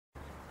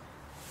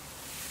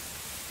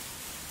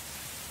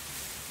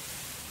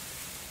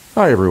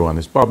Hi everyone,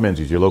 it's Bob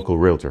Menzies, your local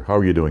realtor. How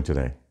are you doing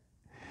today?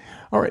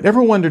 All right,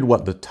 ever wondered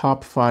what the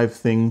top 5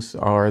 things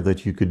are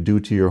that you could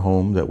do to your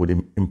home that would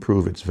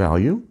improve its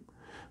value?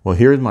 Well,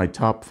 here's my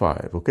top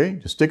 5, okay?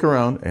 Just stick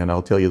around and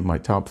I'll tell you my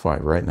top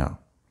 5 right now.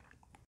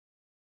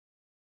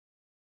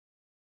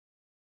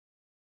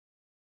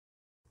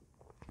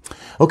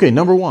 Okay,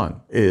 number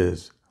 1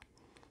 is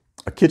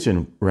a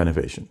kitchen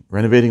renovation.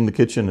 Renovating the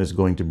kitchen is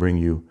going to bring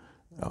you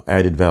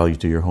added value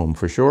to your home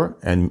for sure,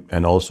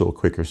 and also a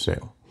quicker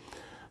sale.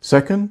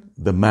 Second,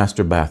 the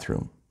master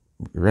bathroom.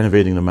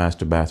 Renovating the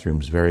master bathroom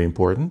is very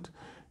important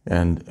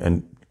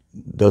and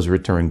does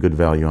return good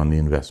value on the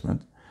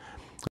investment.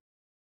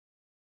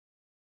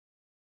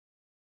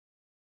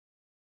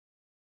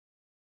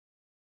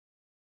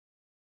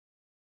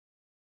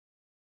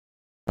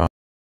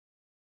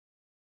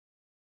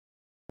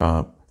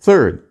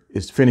 Third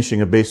is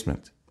finishing a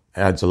basement.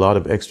 Adds a lot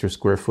of extra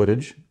square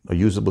footage, a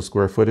usable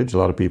square footage. A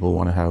lot of people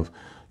want to have,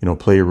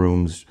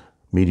 playrooms,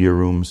 media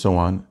rooms, so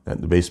on,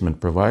 that the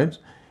basement provides.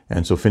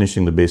 And so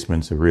finishing the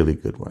basement is a really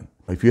good one.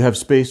 If you have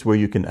space where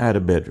you can add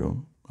a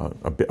bedroom,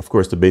 of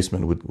course the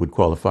basement would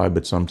qualify,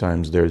 but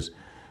sometimes there's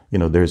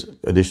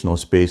additional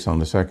space on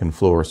the second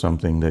floor or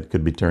something that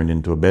could be turned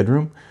into a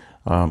bedroom.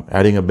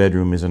 Adding a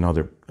bedroom is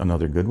another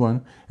good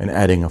one, and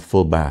adding a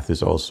full bath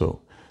is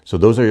also. So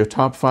those are your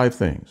top 5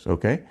 things,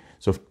 okay?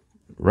 So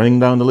running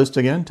down the list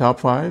again, top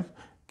 5,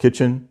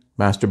 kitchen,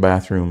 master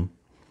bathroom,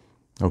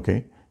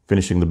 okay?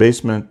 Finishing the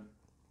basement,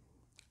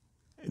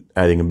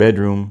 adding a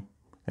bedroom,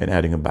 and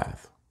adding a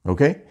bath,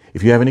 okay?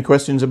 If you have any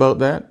questions about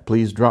that,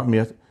 please drop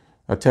me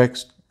a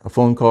text, a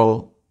phone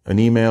call, an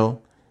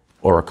email,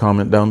 or a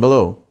comment down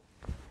below.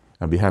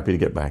 I'll be happy to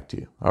get back to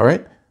you, all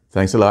right?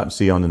 Thanks a lot, and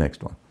see you on the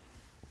next one.